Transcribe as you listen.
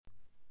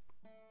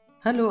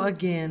Hello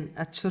again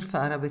at Shurfa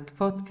Arabic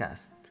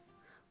Podcast.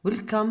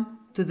 Welcome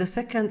to the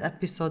second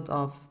episode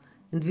of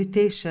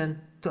Invitation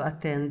to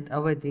Attend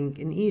a Wedding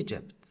in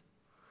Egypt.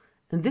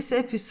 In this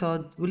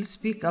episode, we'll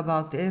speak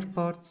about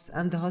airports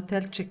and the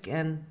hotel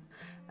check-in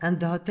and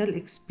the hotel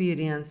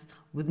experience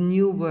with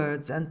new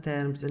words and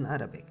terms in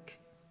Arabic.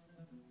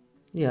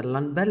 يلا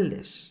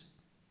نبلش.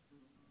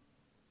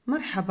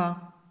 مرحبا،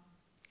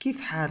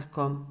 كيف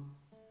حالكم؟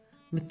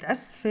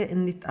 متأسفة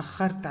إني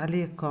تأخرت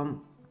عليكم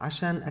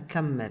عشان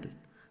أكمل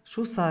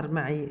شو صار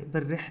معي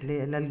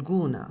بالرحلة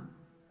للجونة.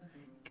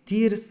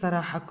 كتير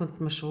الصراحة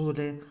كنت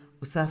مشغولة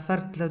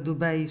وسافرت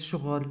لدبي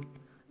شغل،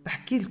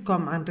 بحكي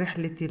لكم عن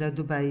رحلتي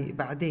لدبي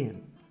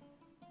بعدين.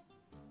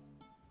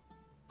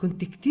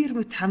 كنت كتير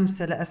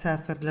متحمسة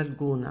لأسافر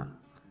للجونة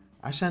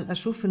عشان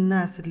أشوف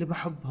الناس اللي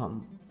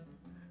بحبهم.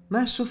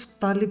 ما شفت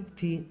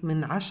طالبتي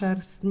من 10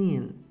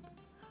 سنين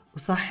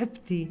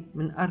وصاحبتي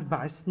من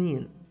 4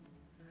 سنين.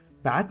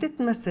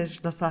 بعتت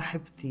مسج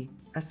لصاحبتي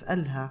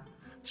أسألها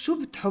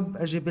شو بتحب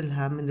أجيب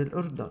لها من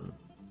الأردن.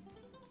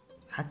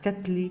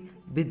 حكت لي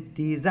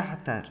بدي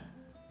زعتر.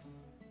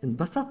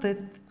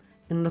 انبسطت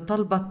إنه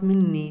طلبت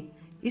مني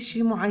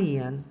إشي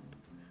معين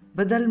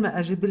بدل ما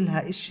أجيب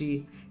لها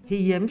إشي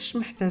هي مش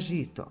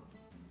محتاجيته.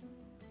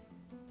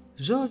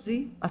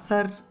 جوزي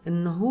أصر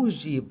إنه هو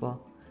يجيبه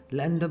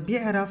لأنه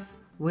بيعرف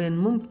وين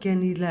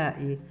ممكن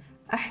يلاقي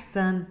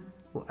أحسن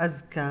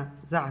وأزكى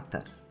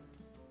زعتر.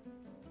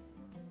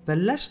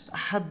 بلشت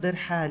أحضر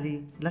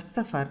حالي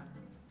للسفر.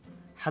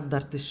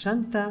 حضرت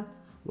الشنطة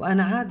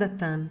وأنا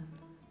عادة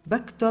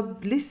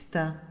بكتب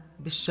لستة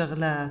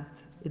بالشغلات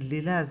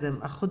اللي لازم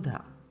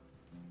أخدها،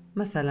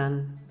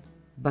 مثلا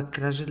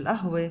بكرج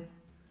القهوة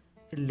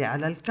اللي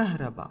على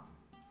الكهرباء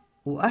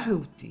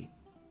وقهوتي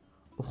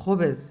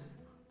وخبز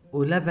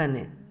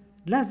ولبنة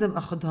لازم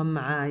أخدهم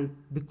معاي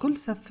بكل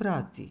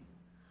سفراتي.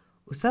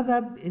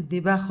 وسبب إني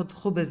باخد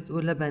خبز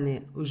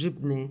ولبنة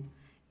وجبنة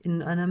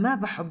إنه أنا ما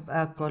بحب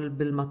آكل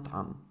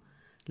بالمطعم،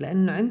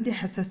 لأنه عندي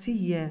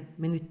حساسية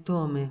من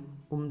التومة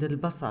ومن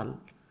البصل،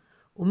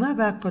 وما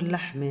باكل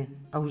لحمة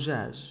أو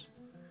دجاج،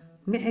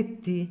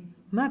 معدتي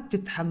ما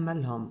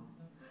بتتحملهم.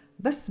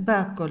 بس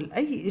باكل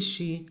أي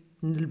إشي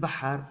من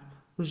البحر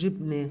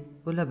وجبنة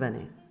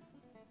ولبنة.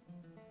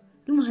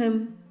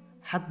 المهم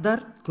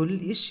حضرت كل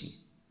إشي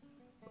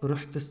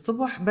ورحت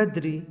الصبح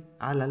بدري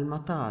على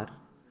المطار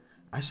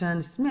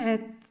عشان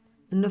سمعت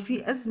إنه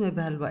في أزمة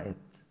بهالوقت.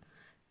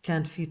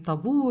 كان في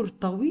طابور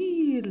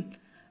طويل،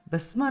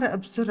 بس مرق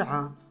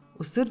بسرعة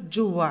وصرت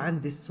جوا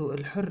عند السوق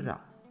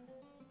الحرة.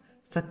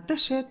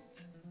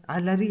 فتشت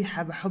على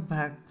ريحة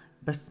بحبها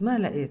بس ما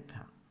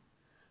لقيتها.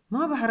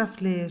 ما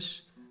بعرف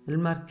ليش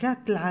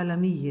الماركات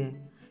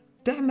العالمية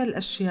بتعمل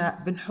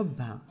أشياء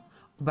بنحبها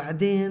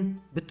وبعدين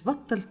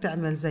بتبطل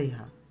تعمل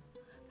زيها.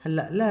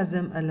 هلأ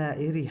لازم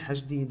ألاقي ريحة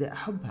جديدة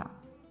أحبها.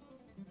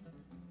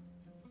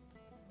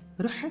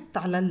 رحت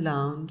على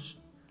اللانج،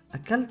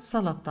 أكلت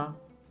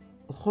سلطة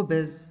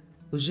وخبز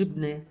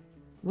وجبنة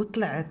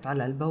وطلعت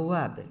على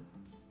البوابة.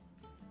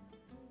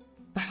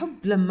 بحب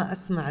لما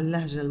أسمع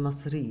اللهجة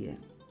المصرية.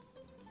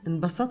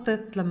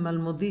 انبسطت لما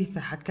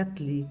المضيفة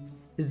حكت لي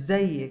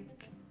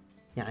إزيك،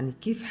 يعني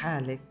كيف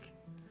حالك.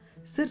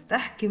 صرت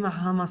أحكي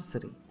معها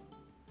مصري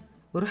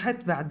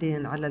ورحت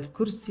بعدين على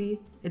الكرسي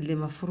اللي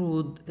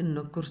مفروض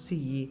إنه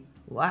كرسيي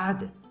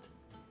وقعدت.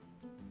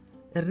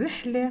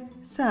 الرحلة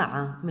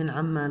ساعة من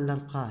عمان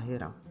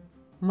للقاهرة،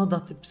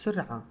 مضت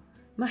بسرعة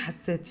ما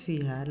حسيت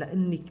فيها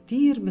لأني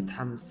كتير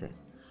متحمسة،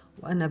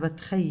 وأنا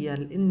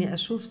بتخيل إني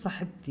أشوف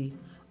صاحبتي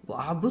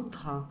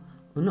وأعبطها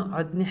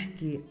ونقعد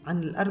نحكي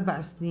عن ال4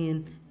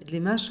 سنين اللي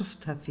ما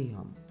شفتها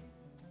فيهم.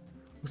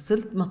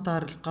 وصلت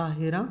مطار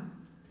القاهرة،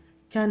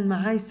 كان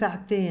معاي 2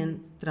 ساعة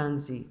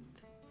ترانزيت.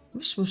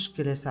 مش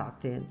مشكلة 2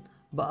 ساعة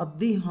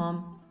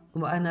بقضيهم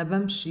وأنا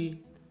بمشي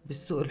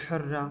بالسوق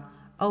الحرة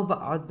أو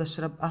بقعد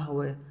بشرب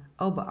قهوة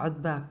أو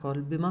بقعد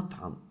باكل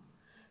بمطعم.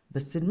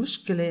 بس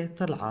المشكلة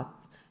طلعت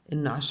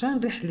إنه عشان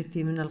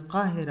رحلتي من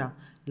القاهرة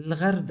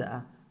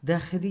للغردقة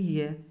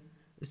داخلية،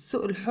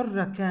 السوق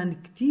الحرة كان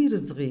كتير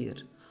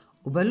صغير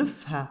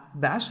وبلفها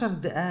ب10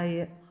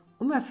 دقايق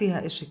وما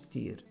فيها إشي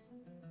كتير.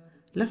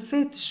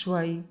 لفيت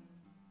شوي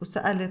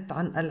وسألت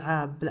عن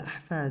ألعاب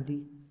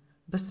لأحفادي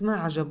بس ما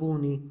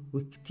عجبوني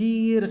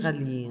وكتير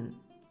غاليين.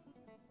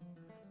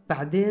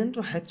 بعدين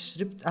رحت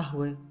شربت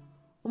قهوة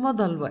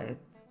ومضى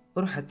الوقت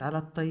ورحت على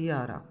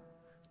الطيارة.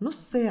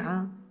 نص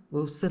ساعة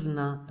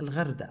ووصلنا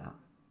الغردقة.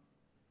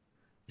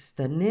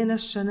 استنينا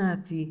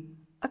الشناتي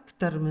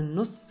أكتر من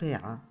نص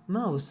ساعة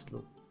ما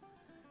وصلوا.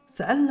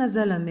 سألنا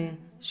زلمة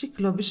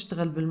شكله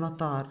بيشتغل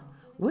بالمطار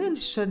وين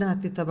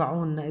الشناتي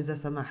تبعونا إذا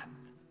سمحت.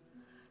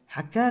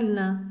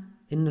 حكالنا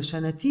إنه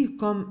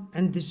شناتيكم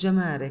عند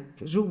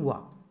الجمارك جوا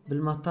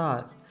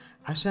بالمطار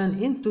عشان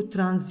انتو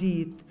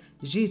ترانزيت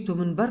جيتوا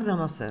من برا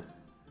مصر.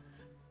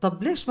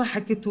 طب ليش ما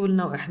حكيتوا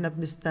لنا وإحنا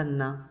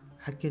بنستنى؟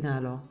 حكينا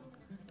له.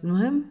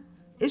 المهم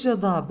إجا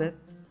ضابط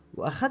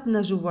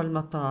وأخدنا جوا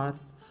المطار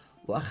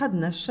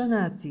وأخدنا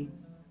الشناتي.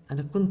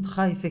 أنا كنت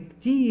خايفة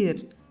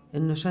كتير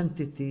إنه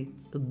شنطتي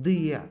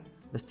تضيع،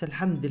 بس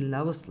الحمد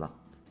لله وصلت.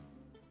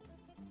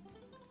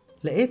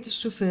 لقيت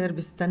الشوفير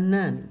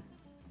بستناني.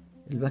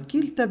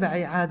 الوكيل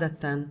تبعي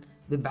عادة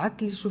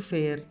ببعت لي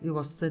شوفير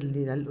يوصل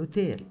لي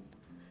للأوتيل،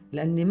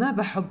 لأني ما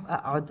بحب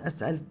أقعد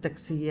أسأل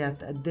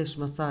التاكسيات قديش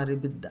مصاري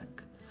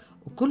بدك،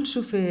 وكل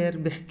شوفير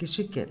بيحكي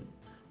شكل،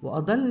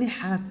 وأضلني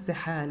حاسة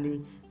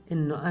حالي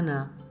إنه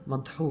أنا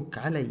مضحوك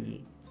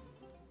علي.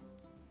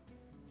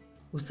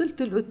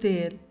 وصلت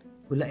الأوتيل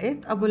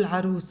ولقيت أبو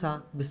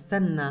العروسة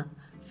بستنى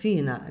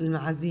فينا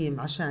المعازيم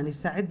عشان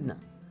يساعدنا،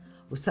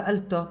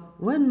 وسألته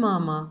وين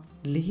ماما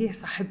اللي هي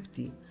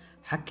صاحبتي.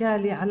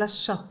 حكالي على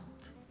الشط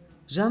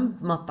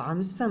جنب مطعم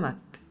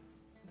السمك.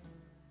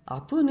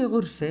 أعطوني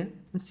غرفة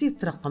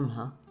نسيت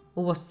رقمها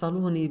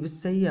ووصلوني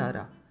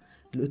بالسيارة.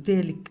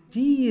 الأوتيل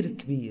كتير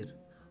كبير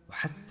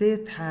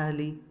وحسيت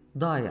حالي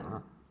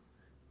ضايعة.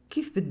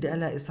 كيف بدي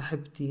ألاقي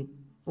صاحبتي؟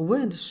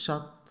 ووين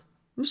الشط؟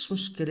 مش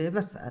مشكلة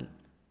بسأل.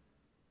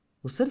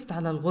 وصلت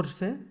على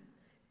الغرفة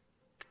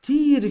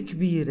كتير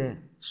كبيرة.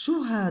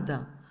 شو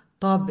هذا؟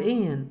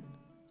 طابقين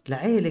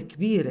لعيلة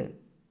كبيرة.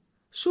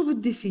 شو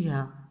بدي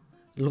فيها؟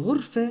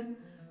 الغرفة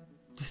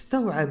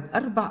تستوعب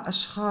 4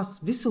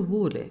 أشخاص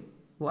بسهولة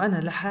وأنا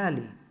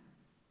لحالي.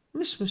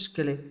 مش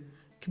مشكلة،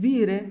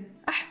 كبيرة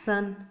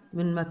أحسن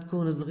من ما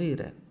تكون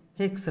صغيرة.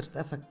 هيك صرت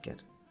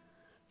أفكر.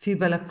 في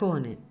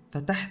بلكونة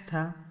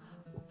فتحتها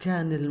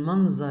وكان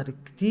المنظر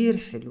كتير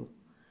حلو.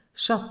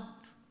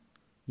 شط،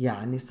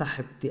 يعني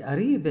صاحبتي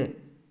قريبة.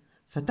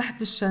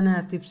 فتحت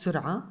الشناتي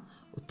بسرعة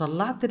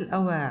وطلعت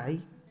الأواعي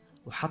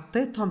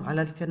وحطيتهم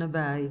على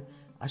الكنباية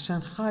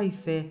عشان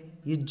خايفة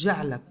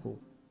يتجعلكوا،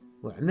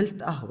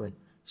 وعملت قهوة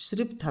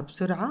شربتها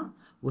بسرعة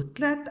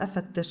وطلعت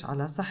أفتش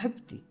على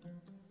صاحبتي.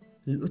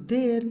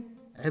 الأوتيل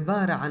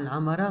عبارة عن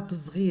عمارات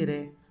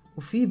صغيرة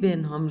وفي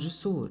بينهم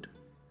جسور.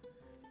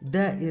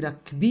 دائرة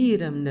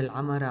كبيرة من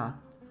العمارات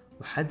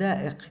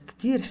وحدائق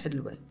كتير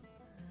حلوة،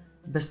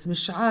 بس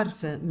مش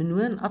عارفة من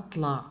وين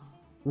أطلع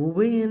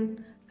ووين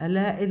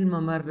ألاقي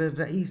الممر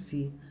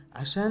الرئيسي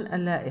عشان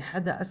ألاقي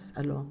حدا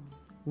أسأله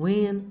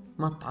وين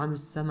مطعم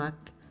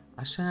السمك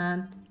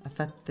عشان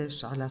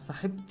أفتش على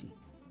صاحبتي.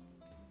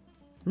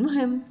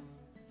 المهم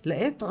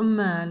لقيت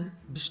عمال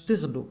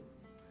بيشتغلوا،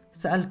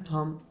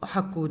 سألتهم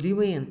وحكوا لي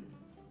وين.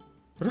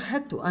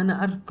 رحت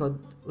وأنا أركض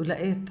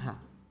ولقيتها،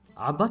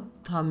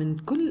 عبطتها من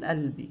كل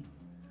قلبي.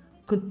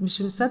 كنت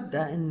مش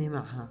مصدقة إني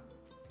معها.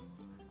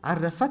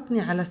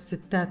 عرفتني على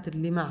الستات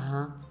اللي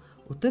معها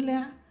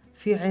وطلع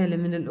في عيلة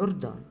من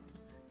الأردن.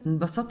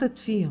 انبسطت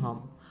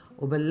فيهم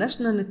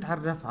وبلشنا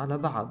نتعرف على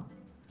بعض.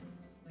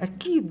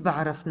 أكيد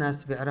بعرف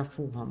ناس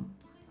بيعرفوهم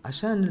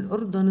عشان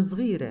الأردن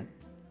صغيرة،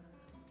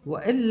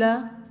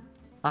 وإلا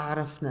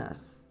أعرف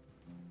ناس.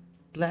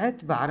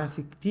 طلعت بعرف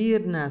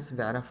كتير ناس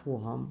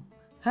بيعرفوهم.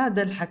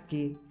 هذا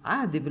الحكي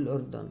عادي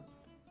بالأردن.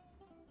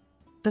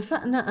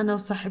 اتفقنا أنا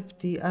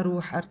وصاحبتي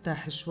أروح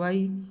أرتاح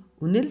شوي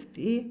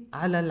ونلتقي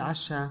على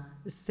العشاء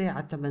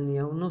الساعة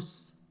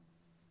 8:30.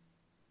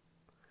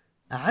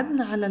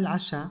 قعدنا على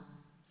العشاء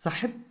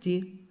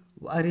صاحبتي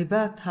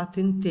وقريباتها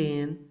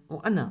 2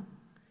 وأنا.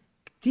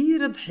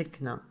 كتير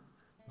ضحكنا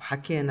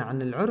وحكينا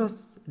عن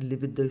العرس اللي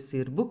بده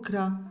يصير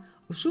بكرة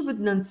وشو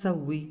بدنا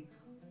نسوي.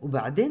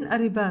 وبعدين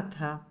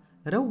قريباتها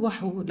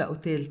روحوا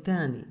لأوتيل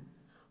تاني،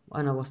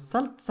 وأنا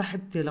وصلت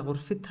صاحبتي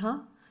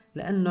لغرفتها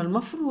لأنه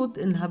المفروض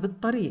إنها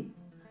بالطريق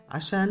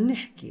عشان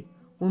نحكي،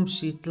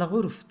 ومشيت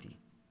لغرفتي.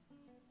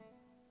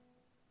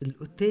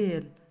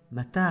 الأوتيل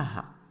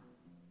متاهة.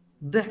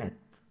 ضعت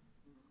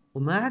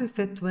وما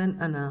عرفت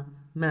وين أنا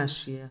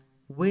ماشية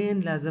وين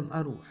لازم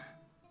أروح.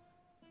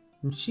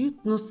 مشيت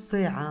نص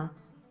ساعة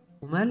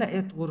وما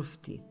لقيت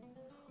غرفتي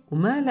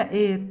وما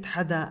لقيت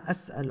حدا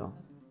أسأله.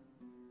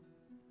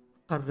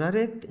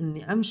 قررت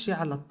إني أمشي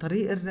على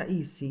الطريق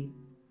الرئيسي،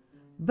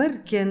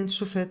 بركن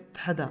شفت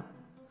حدا،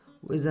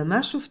 وإذا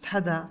ما شفت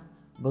حدا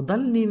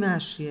بضلني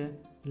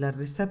ماشية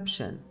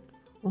للريسبشن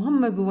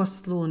وهم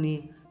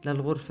بيوصلوني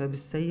للغرفة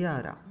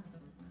بالسيارة.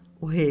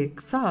 وهيك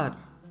صار،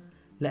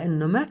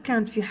 لأنه ما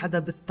كان في حدا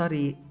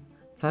بالطريق.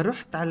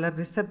 فرحت على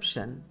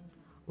الريسبشن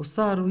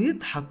وصاروا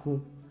يضحكوا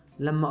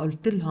لما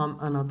قلت لهم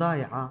أنا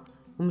ضايعة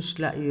ومش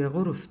لاقية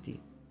غرفتي،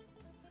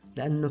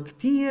 لأنه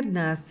كتير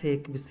ناس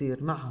هيك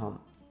بصير معهم.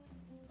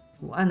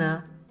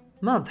 وأنا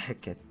ما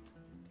ضحكت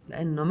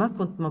لأنه ما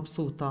كنت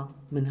مبسوطة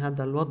من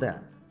هذا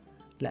الوضع،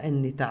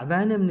 لأني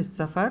تعبانة من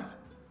السفر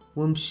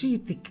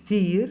ومشيت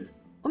كتير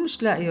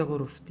ومش لاقية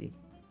غرفتي.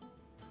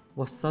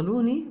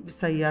 وصلوني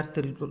بسيارة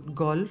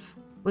الجولف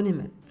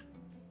ونمت.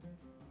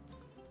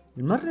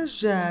 المرة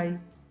الجاي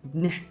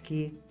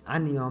بنحكي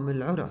عن يوم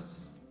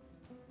العرس.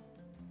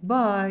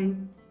 باي،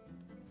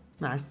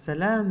 مع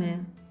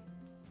السلامة.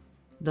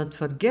 Don't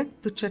forget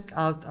to check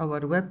out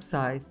our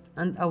website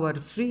and our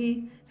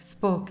free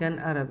spoken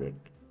Arabic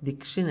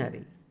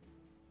dictionary.